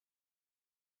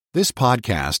This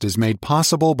podcast is made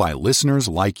possible by listeners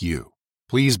like you.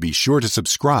 Please be sure to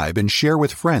subscribe and share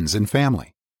with friends and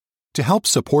family. To help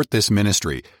support this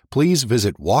ministry, please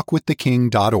visit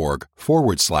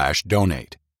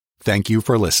walkwiththeking.org/donate. Thank you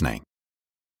for listening.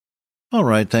 All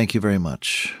right, thank you very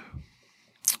much.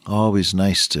 Always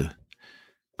nice to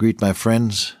greet my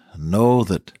friends and know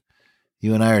that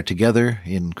you and I are together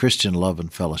in Christian love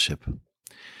and fellowship.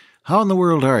 How in the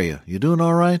world are you? You doing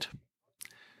all right?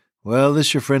 Well, this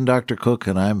is your friend Dr. Cook,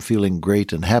 and I'm feeling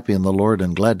great and happy in the Lord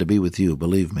and glad to be with you,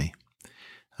 believe me.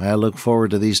 I look forward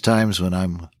to these times when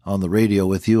I'm on the radio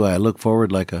with you. I look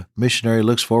forward like a missionary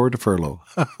looks forward to furlough.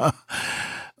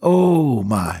 Oh,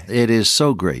 my. It is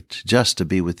so great just to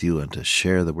be with you and to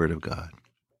share the Word of God.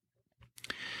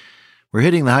 We're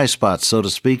hitting the high spots, so to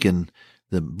speak, in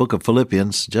the book of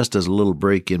Philippians, just as a little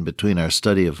break in between our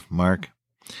study of Mark.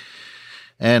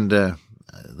 And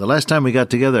the last time we got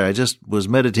together, I just was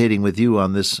meditating with you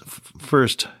on this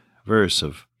first verse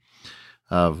of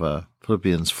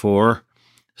Philippians 4,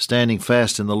 standing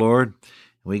fast in the Lord.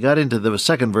 We got into the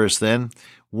second verse then,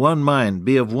 one mind,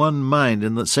 be of one mind,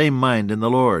 in the same mind in the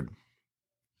Lord.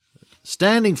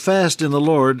 Standing fast in the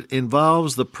Lord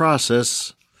involves the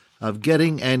process of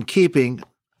getting and keeping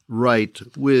right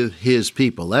with His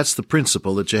people. That's the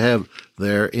principle that you have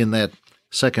there in that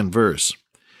second verse.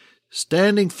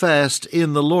 Standing fast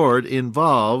in the Lord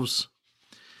involves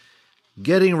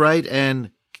getting right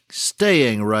and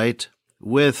staying right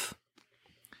with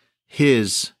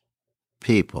His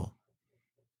people.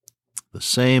 The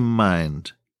same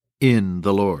mind in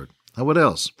the Lord. Now, what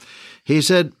else? He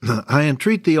said, I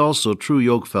entreat thee also, true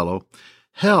yokefellow,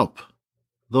 help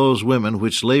those women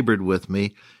which labored with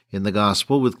me in the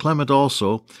gospel, with Clement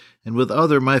also, and with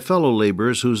other my fellow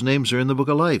laborers whose names are in the book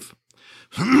of life.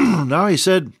 Now he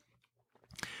said,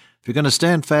 if you're going to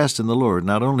stand fast in the Lord,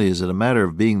 not only is it a matter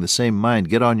of being the same mind,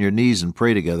 get on your knees and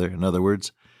pray together, in other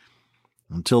words,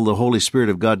 until the Holy Spirit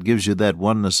of God gives you that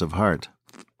oneness of heart.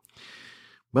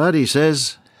 But he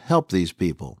says, help these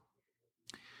people.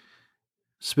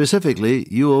 Specifically,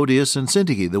 Euodias and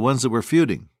Syntyche, the ones that were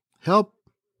feuding. Help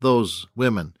those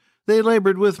women. They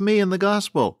labored with me in the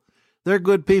gospel. They're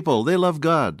good people. They love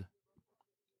God.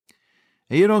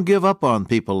 And you don't give up on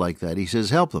people like that. He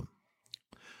says, help them.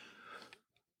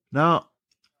 Now,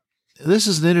 this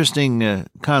is an interesting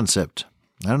concept.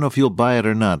 I don't know if you'll buy it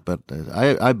or not, but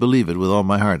I believe it with all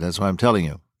my heart. That's why I'm telling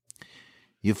you.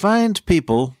 You find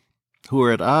people who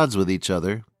are at odds with each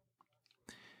other.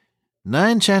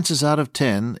 9 chances out of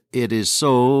 10, it is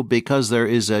so because there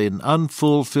is an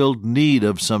unfulfilled need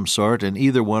of some sort in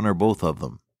either one or both of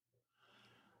them.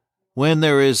 When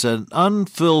there is an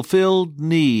unfulfilled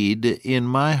need in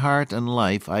my heart and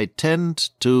life, I tend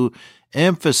to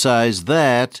emphasize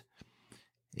that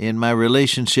in my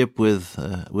relationship with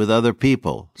other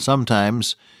people,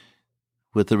 sometimes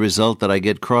with the result that I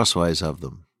get crosswise of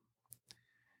them.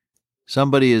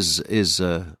 Somebody is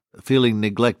feeling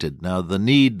neglected. Now, the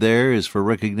need there is for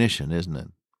recognition, isn't it?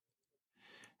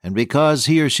 And because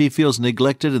he or she feels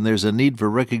neglected and there's a need for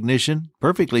recognition,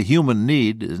 perfectly human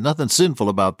need, there's nothing sinful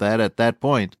about that at that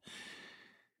point,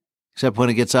 except when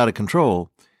it gets out of control.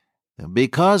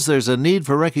 Because there's a need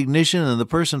for recognition and the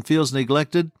person feels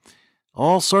neglected,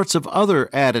 all sorts of other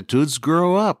attitudes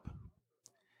grow up.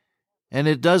 And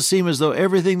it does seem as though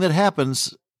everything that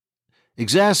happens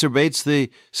exacerbates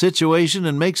the situation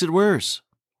and makes it worse.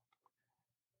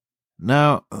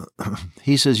 Now,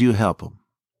 he says you help them.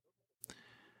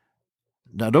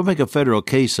 Now, don't make a federal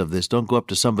case of this. Don't go up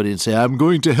to somebody and say, I'm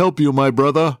going to help you, my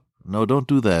brother. No, don't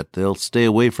do that. They'll stay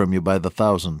away from you by the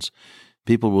thousands.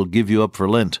 People will give you up for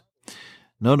Lent.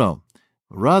 No.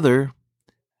 Rather,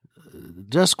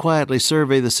 just quietly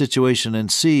survey the situation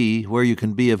and see where you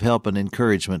can be of help and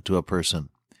encouragement to a person.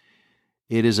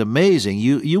 It is amazing.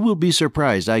 You will be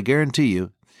surprised, I guarantee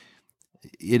you.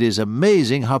 It is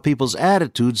amazing how people's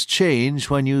attitudes change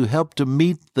when you help to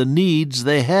meet the needs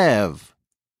they have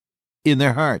in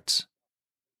their hearts.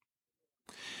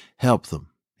 Help them.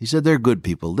 He said they're good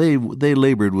people. They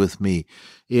labored with me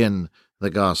in the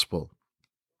gospel.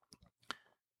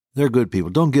 They're good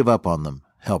people. Don't give up on them.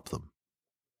 Help them.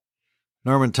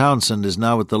 Norman Townsend is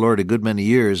now with the Lord a good many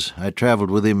years. I traveled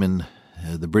with him in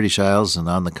the British Isles and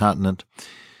on the continent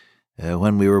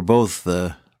when we were both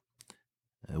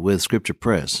with Scripture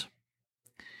Press.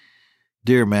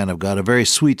 Dear man of God, a very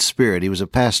sweet spirit. He was a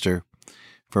pastor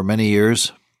for many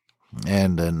years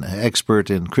and an expert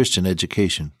in Christian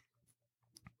education.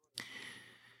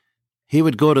 He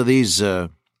would go to these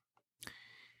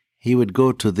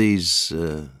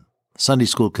Sunday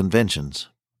school conventions.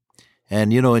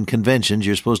 And, in conventions,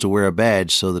 you're supposed to wear a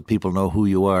badge so that people know who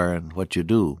you are and what you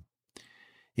do.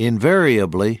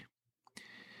 Invariably,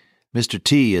 Mr.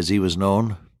 T, as he was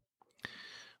known,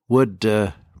 would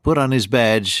put on his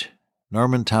badge,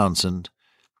 Norman Townsend,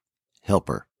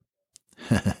 helper.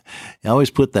 He always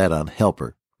put that on,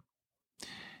 helper.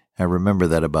 I remember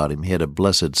that about him. He had a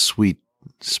blessed, sweet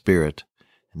spirit,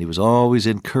 and he was always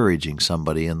encouraging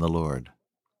somebody in the Lord.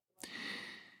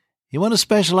 You want to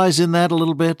specialize in that a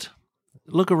little bit?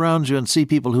 Look around you and see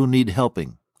people who need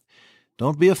helping.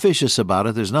 Don't be officious about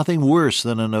it. There's nothing worse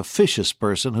than an officious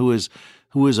person who is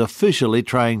officially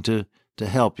trying to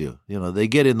help you. You know, they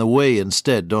get in the way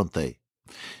instead, don't they?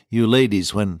 You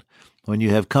ladies, when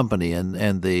you have company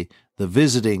and the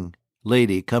visiting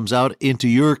lady comes out into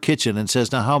your kitchen and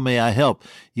says, "Now, how may I help?"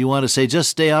 You want to say, "Just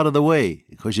stay out of the way,"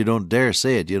 because you don't dare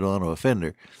say it. You don't want to offend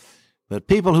her. But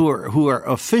people who are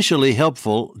officially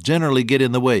helpful generally get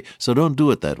in the way, so don't do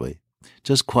it that way.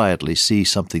 Just quietly see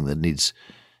something that needs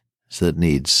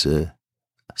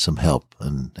some help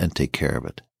and take care of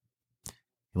it.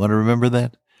 You want to remember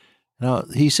that? Now,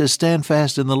 he says, stand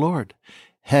fast in the Lord.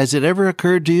 Has it ever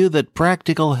occurred to you that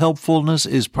practical helpfulness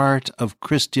is part of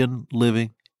Christian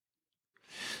living?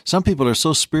 Some people are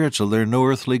so spiritual they're no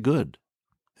earthly good.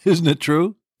 Isn't it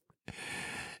true?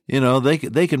 You know,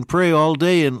 they can pray all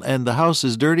day and the house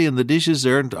is dirty and the dishes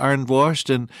aren't washed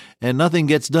and nothing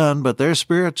gets done, but they're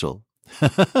spiritual.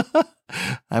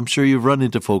 I'm sure you've run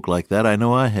into folk like that. I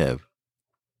know I have.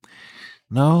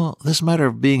 No, this matter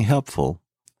of being helpful,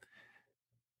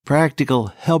 practical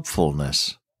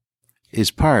helpfulness,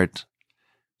 is part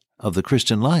of the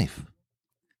Christian life.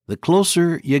 The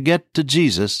closer you get to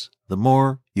Jesus, the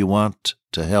more you want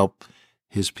to help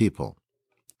his people.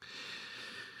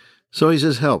 So he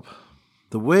says, help.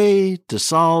 The way to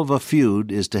solve a feud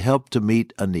is to help to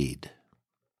meet a need.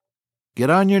 Get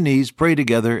on your knees, pray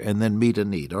together, and then meet a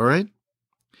need, all right?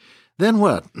 Then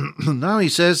what? Now he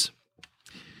says,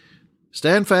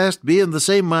 stand fast, be in the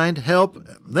same mind, help.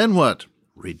 Then what?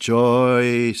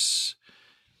 Rejoice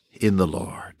in the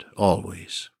Lord,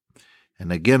 always.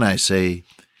 And again I say,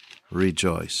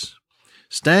 rejoice.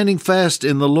 Standing fast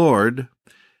in the Lord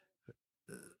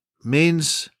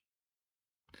means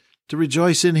to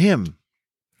rejoice in him.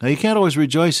 Now, you can't always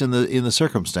rejoice in the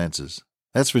circumstances.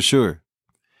 That's for sure.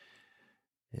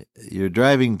 You're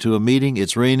driving to a meeting,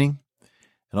 it's raining,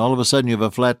 and all of a sudden you have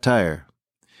a flat tire.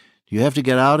 You have to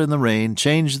get out in the rain,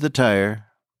 change the tire.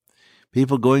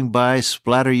 People going by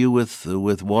splatter you with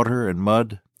water and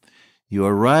mud. You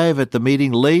arrive at the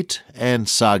meeting late and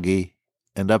soggy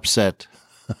and upset.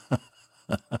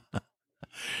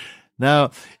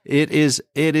 Now, it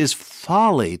is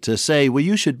folly to say, well,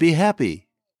 you should be happy.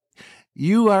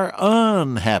 You are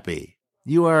unhappy.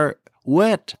 You are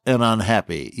wet and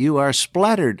unhappy. You are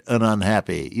splattered and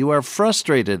unhappy. You are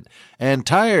frustrated and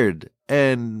tired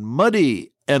and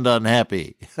muddy and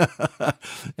unhappy.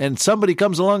 And somebody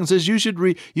comes along and says, you should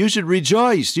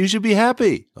rejoice. You should be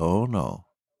happy. Oh, no.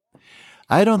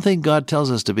 I don't think God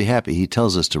tells us to be happy. He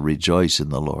tells us to rejoice in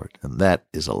the Lord, and that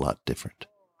is a lot different.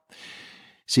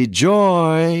 See,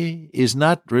 joy is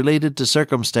not related to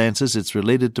circumstances, it's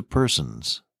related to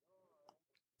persons.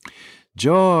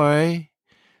 Joy,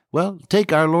 well,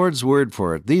 take our Lord's word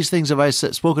for it. These things have I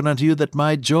spoken unto you, that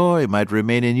my joy might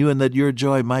remain in you, and that your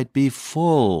joy might be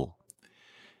full.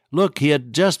 Look, he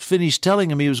had just finished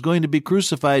telling him he was going to be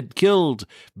crucified, killed,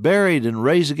 buried, and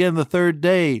raised again the third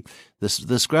day.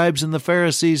 The scribes and the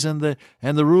Pharisees and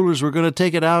the rulers were going to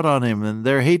take it out on him, and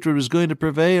their hatred was going to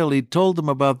prevail. He told them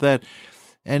about that.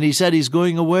 And he said he's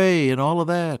going away and all of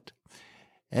that.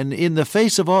 And in the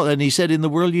face of all, and he said, in the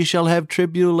world you shall have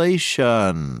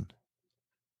tribulation.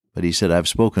 But he said, I've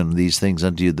spoken these things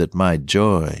unto you that my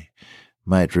joy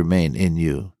might remain in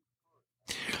you.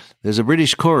 There's a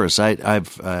British chorus. I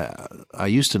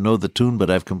used to know the tune,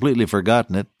 but I've completely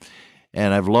forgotten it.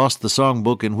 And I've lost the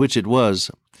songbook in which it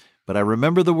was. But I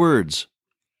remember the words.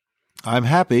 I'm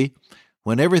happy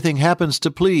when everything happens to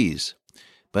please.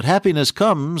 But happiness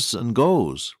comes and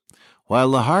goes,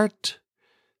 while the heart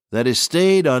that is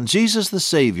stayed on Jesus the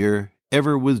Savior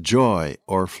ever with joy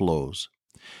o'erflows.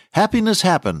 Happiness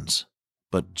happens,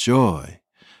 but joy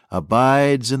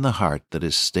abides in the heart that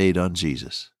is stayed on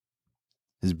Jesus.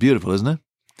 It's beautiful, isn't it?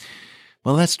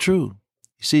 Well, that's true.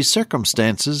 You see,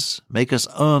 circumstances make us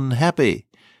unhappy,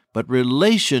 but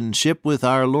relationship with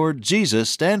our Lord Jesus,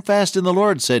 stand fast in the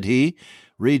Lord, said he,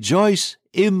 rejoice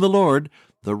in the Lord.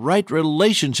 The right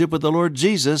relationship with the Lord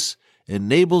Jesus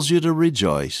enables you to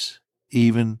rejoice,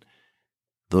 even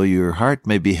though your heart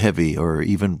may be heavy or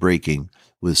even breaking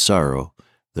with sorrow.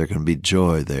 There can be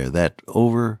joy there, that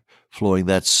overflowing,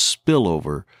 that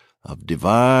spillover of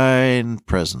divine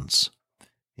presence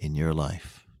in your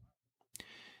life.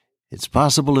 It's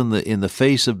possible in the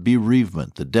face of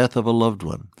bereavement, the death of a loved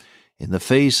one, in the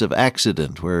face of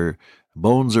accident where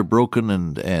bones are broken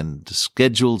and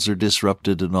schedules are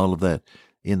disrupted and all of that,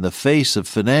 in the face of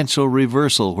financial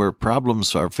reversal where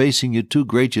problems are facing you too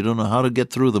great, you don't know how to get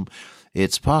through them.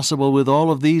 It's possible with all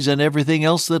of these and everything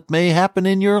else that may happen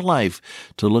in your life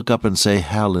to look up and say,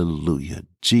 hallelujah,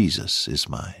 Jesus is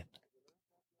mine.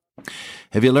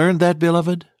 Have you learned that,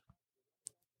 beloved?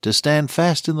 To stand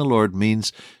fast in the Lord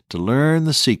means to learn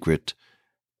the secret,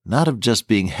 not of just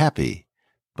being happy,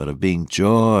 but of being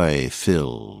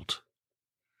joy-filled,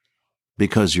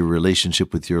 because your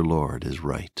relationship with your Lord is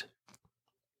right.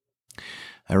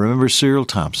 I remember Cyril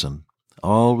Thompson.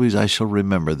 Always I shall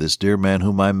remember this dear man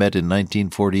whom I met in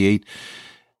 1948,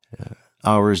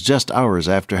 just hours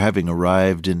after having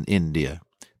arrived in India.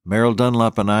 Merrill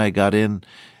Dunlop and I got in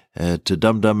to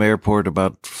Dum Dum Airport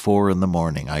about 4 a.m,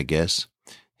 I guess.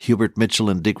 Hubert Mitchell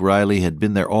and Dick Riley had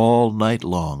been there all night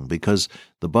long because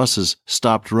the buses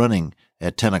stopped running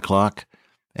at 10 o'clock,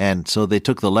 and so they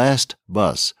took the last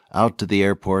bus out to the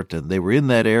airport, and they were in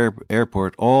that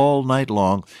airport all night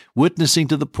long, witnessing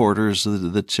to the porters,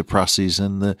 the Chaprasis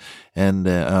and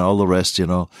all the rest,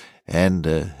 and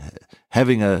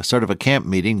having a sort of a camp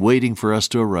meeting, waiting for us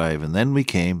to arrive. And then we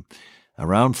came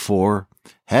around 4,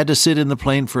 had to sit in the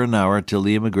plane for an hour till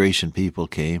the immigration people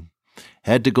came,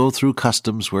 had to go through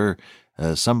customs where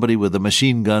somebody with a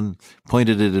machine gun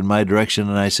pointed it in my direction,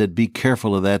 and I said, "Be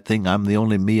careful of that thing. I'm the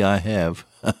only me I have."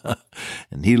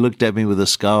 And he looked at me with a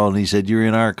scowl, and he said, "You're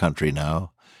in our country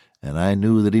now." And I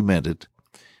knew that he meant it.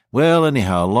 Well,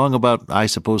 anyhow, along about, I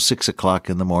suppose, 6 o'clock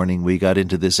in the morning, we got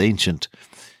into this ancient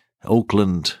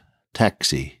Oakland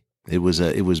taxi. It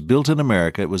was built in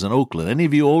America. It was an Oakland. Any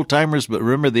of you old-timers but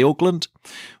remember the Oakland?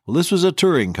 Well, this was a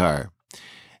touring car.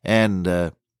 And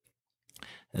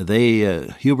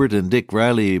Hubert and Dick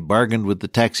Riley bargained with the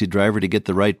taxi driver to get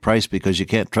the right price because you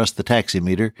can't trust the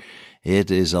taximeter.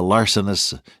 It is a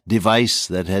larcenous device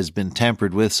that has been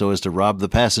tampered with so as to rob the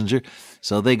passenger.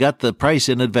 So they got the price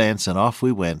in advance, and off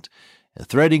we went,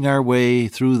 threading our way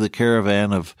through the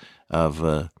caravan of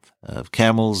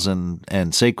camels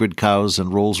and sacred cows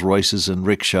and Rolls Royces and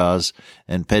rickshaws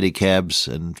and pedicabs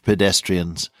and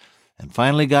pedestrians, and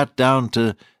finally got down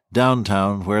to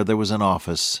downtown where there was an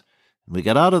office. We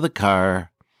got out of the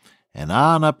car and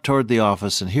on up toward the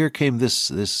office, and here came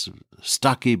this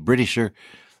stocky Britisher,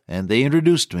 and they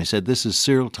introduced me, said, "This is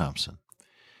Cyril Thompson."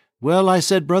 "Well," I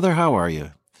said, "Brother, how are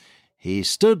you?" He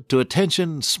stood to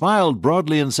attention, smiled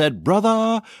broadly, and said,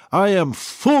 "Brother, I am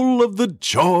full of the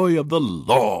joy of the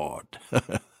Lord."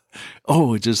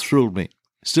 Oh, it just thrilled me.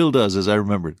 Still does, as I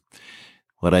remembered.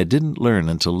 What I didn't learn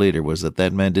until later was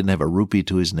that man didn't have a rupee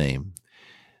to his name.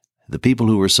 The people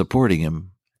who were supporting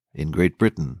him in Great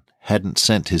Britain hadn't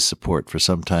sent his support for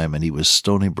some time, and he was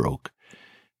stony broke,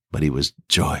 but he was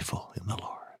joyful in the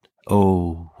Lord.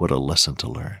 Oh, what a lesson to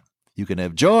learn. You can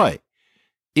have joy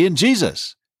in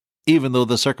Jesus, even though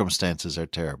the circumstances are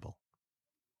terrible.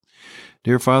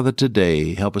 Dear Father,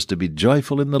 today, help us to be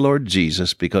joyful in the Lord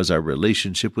Jesus because our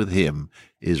relationship with Him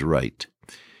is right.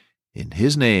 In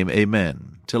His name,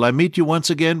 amen. Till I meet you once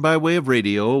again by way of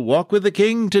radio, walk with the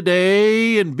King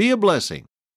today and be a blessing.